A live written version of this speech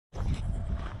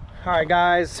All right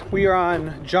guys, we are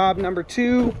on job number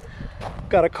 2.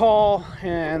 Got a call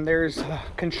and there's a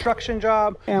construction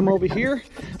job. I'm over here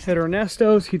at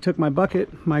Ernesto's. He took my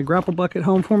bucket, my grapple bucket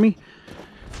home for me,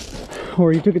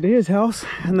 or he took it to his house.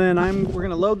 And then we're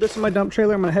gonna load this in my dump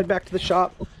trailer. I'm gonna head back to the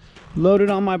shop, load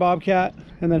it on my Bobcat,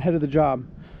 and then head to the job.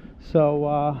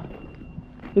 So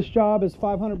this job is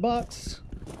 500 bucks.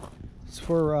 It's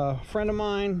for a friend of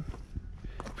mine.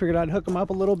 Figured I'd hook them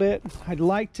up a little bit. I'd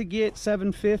like to get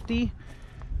 750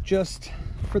 just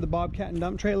for the Bobcat and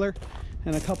dump trailer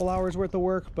and a couple hours worth of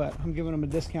work, but I'm giving them a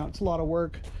discount. It's a lot of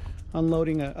work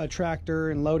unloading a tractor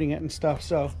and loading it and stuff.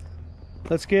 So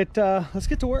let's get to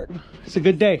work. It's a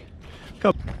good day.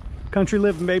 Go country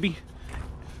living, baby.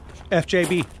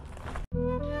 FJB.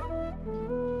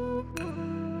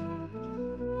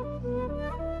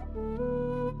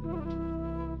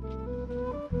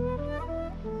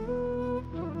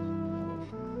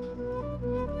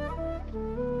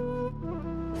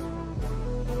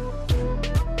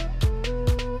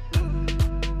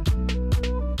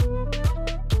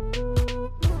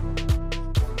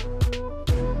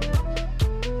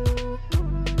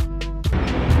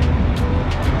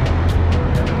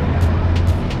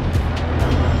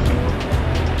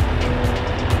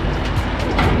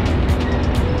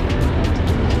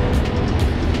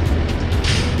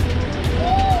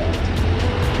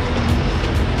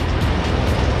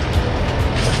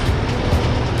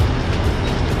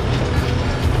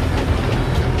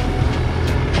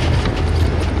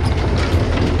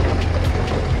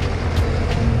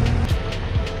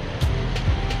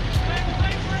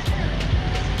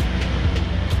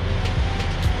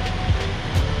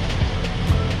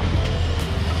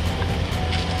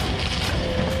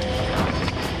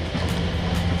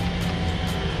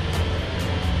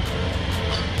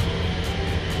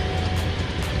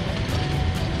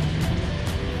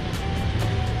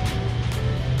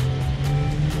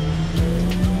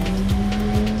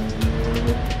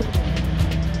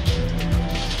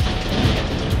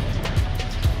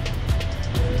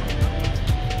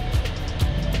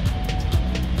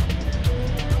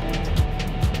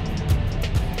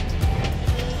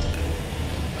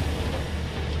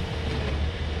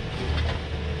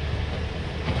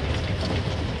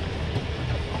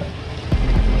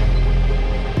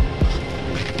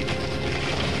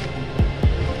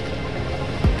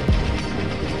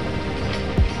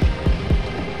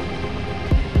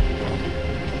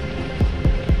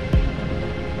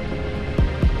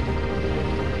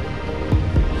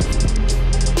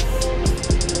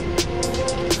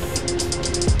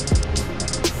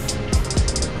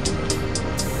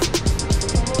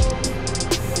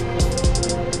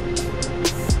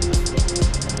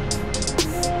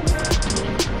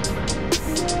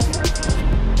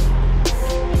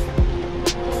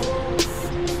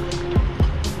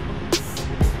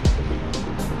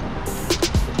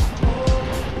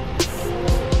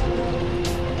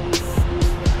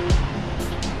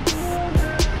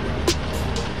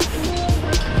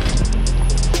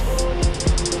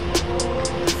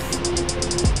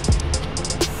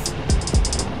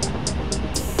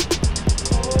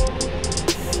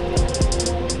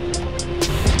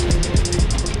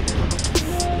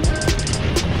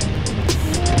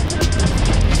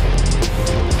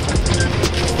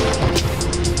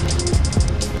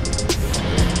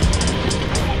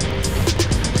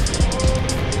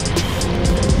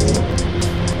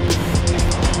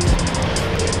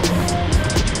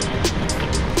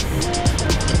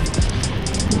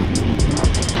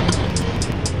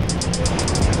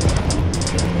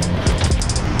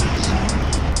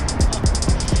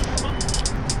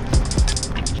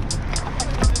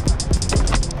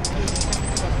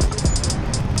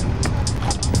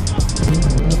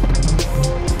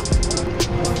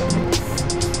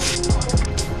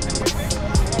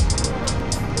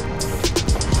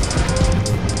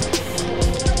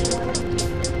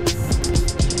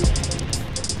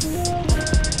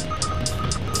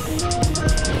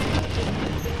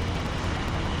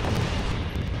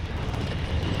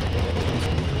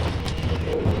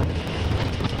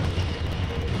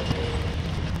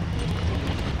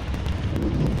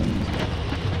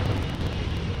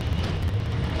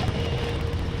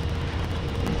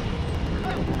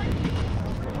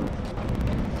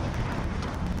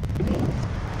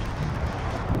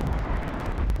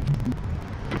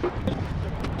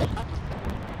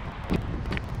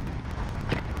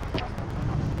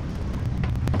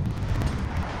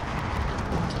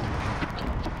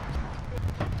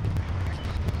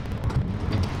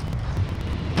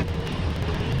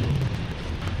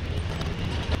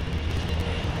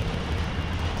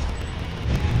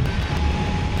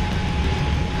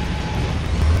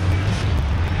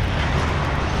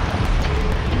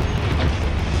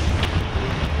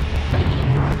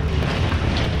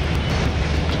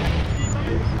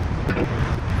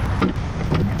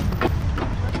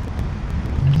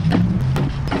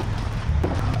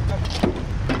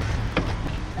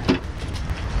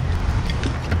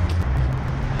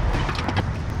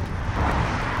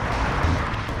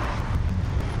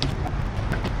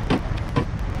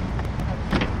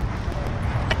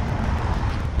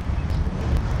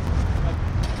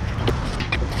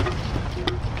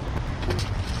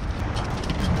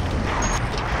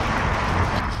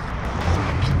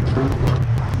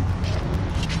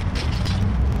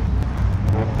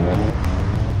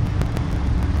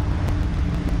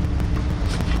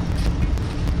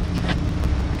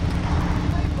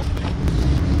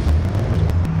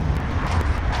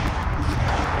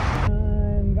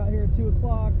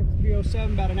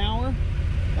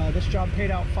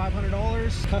 paid out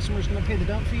 $500. Customer's gonna pay the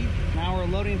dump fee. An hour of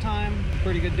loading time,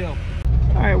 pretty good deal.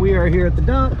 All right, we are here at the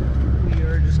dump. We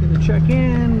are just gonna check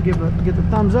in, get the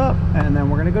thumbs up, and then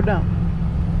we're gonna go dump.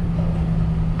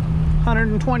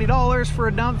 $120 for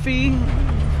a dump fee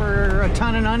for a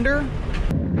ton and under.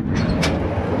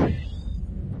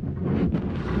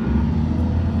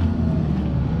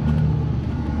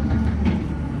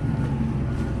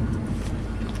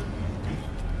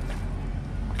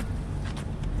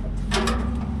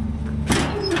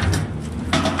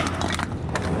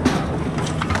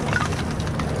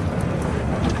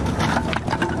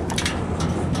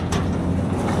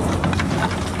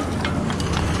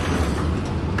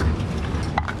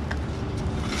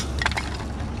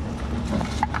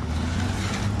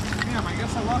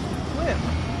 I lost the clip,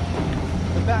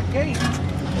 the back gate.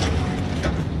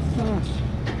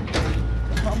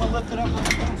 I'm gonna lift it up real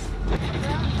fast.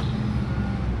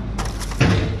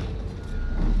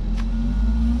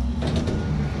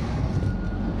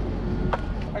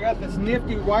 I got this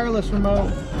nifty wireless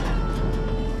remote.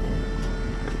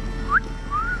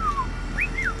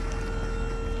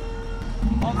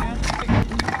 Oh man.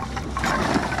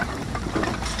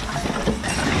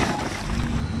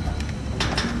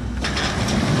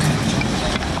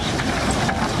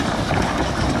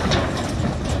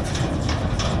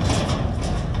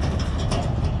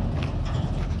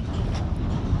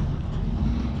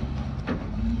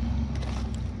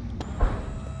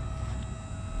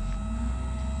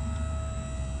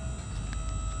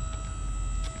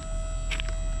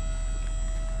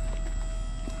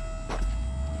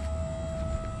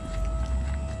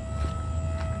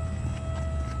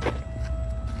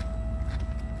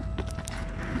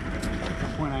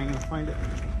 I ain't gonna find it.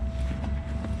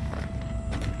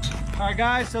 All right,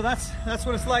 guys, so that's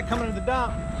what it's like coming to the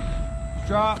dump.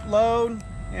 Drop, load,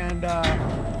 and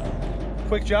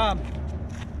quick job.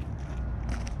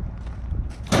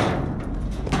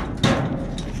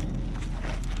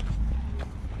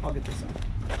 I'll get this up.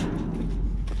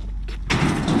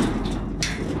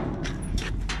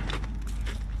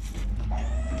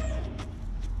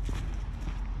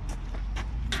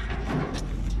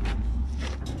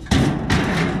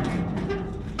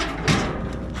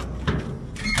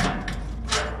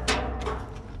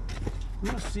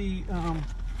 Let's see,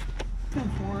 pin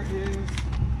 4 is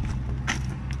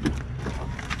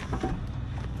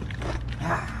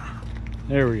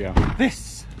there we go.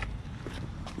 This.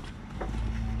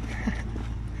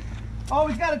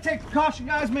 Always got to take precaution,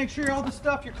 guys. Make sure all the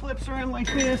stuff, your clips are in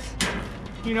like this.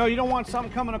 You know, you don't want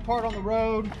something coming apart on the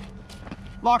road.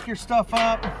 Lock your stuff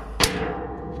up.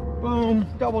 Boom.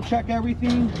 Double check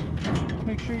everything.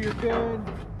 Make sure you're good.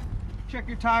 Check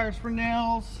your tires for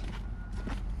nails.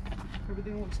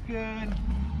 Everything looks good.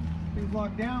 Things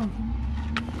locked down.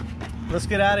 Let's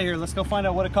get out of here. Let's go find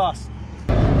out what it costs.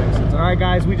 All right,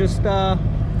 guys, we just left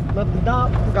the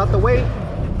dump. Got the weight.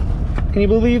 Can you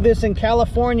believe this? In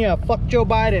California, fuck Joe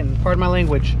Biden. Pardon my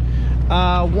language.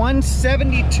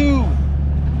 172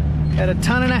 at a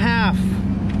ton and a half.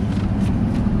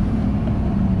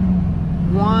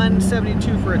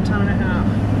 172 for a ton and a half.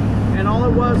 And all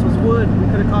it was wood. We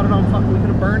could have caught it on fire. We could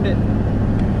have burned it.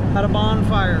 Had a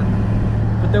bonfire.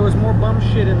 But there was more bum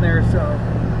shit in there, so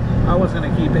I wasn't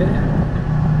gonna keep it.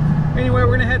 Anyway,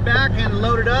 we're gonna head back and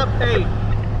load it up. Hey,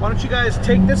 why don't you guys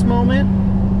take this moment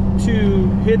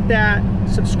to hit that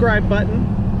subscribe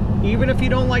button. Even if you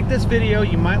don't like this video,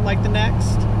 you might like the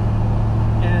next.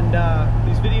 And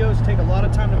these videos take a lot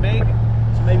of time to make,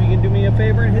 so maybe you can do me a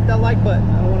favor and hit that like button.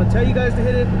 I don't want to tell you guys to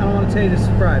hit it. I don't want to tell you to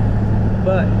subscribe.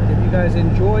 But if you guys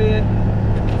enjoy it,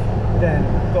 then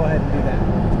go ahead and do that.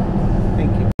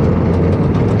 Thank you.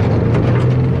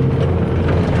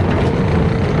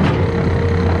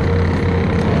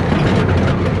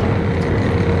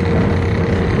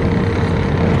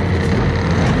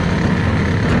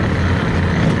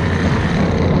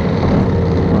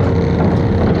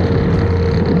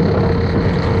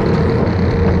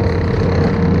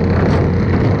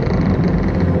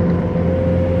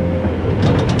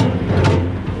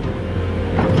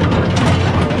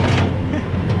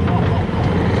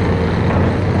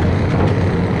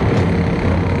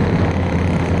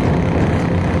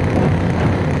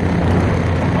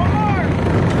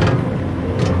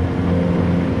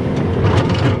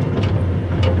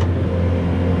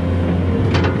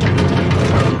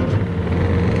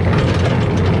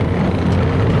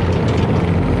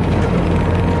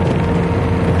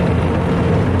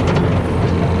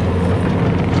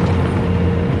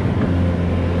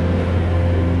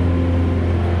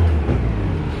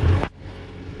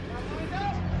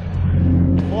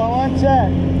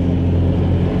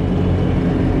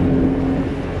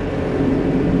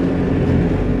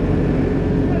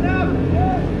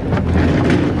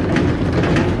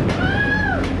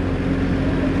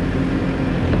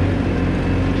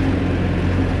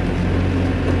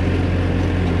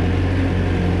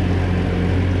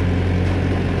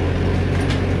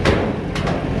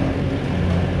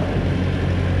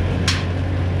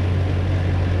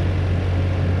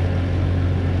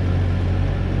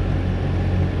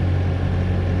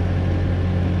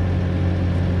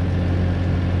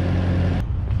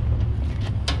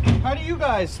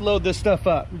 guys load this stuff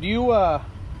up? Do you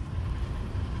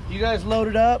guys load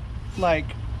it up like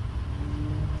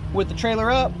with the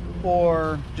trailer up,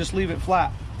 or just leave it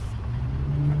flat?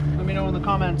 Let me know in the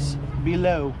comments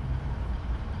below.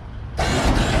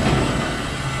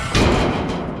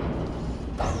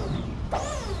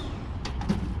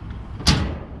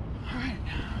 Alright.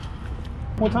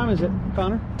 What time is it,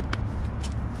 Connor?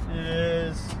 It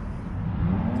is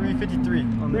 3:53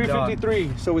 on the dot.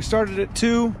 3:53. So we started at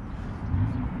 2.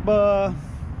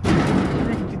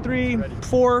 3:53,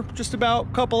 4, just about a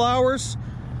couple hours.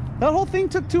 That whole thing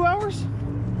took 2 hours?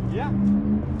 Yeah.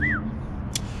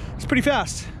 It's pretty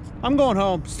fast. I'm going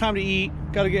home. It's time to eat.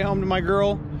 Got to get home to my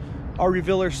girl. I'll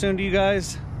reveal her soon to you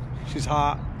guys. She's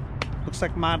hot. Looks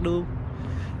like my dude.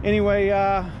 Anyway,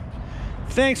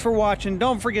 thanks for watching.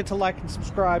 Don't forget to like and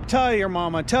subscribe. Tell your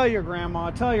mama, tell your grandma,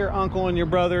 tell your uncle and your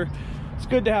brother. It's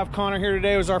good to have Connor here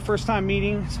today. It was our first time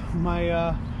meeting. It's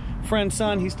my friend's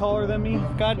son. He's taller than me.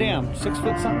 Goddamn, 6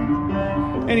 foot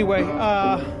something. Anyway,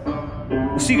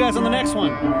 we'll see you guys on the next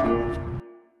one.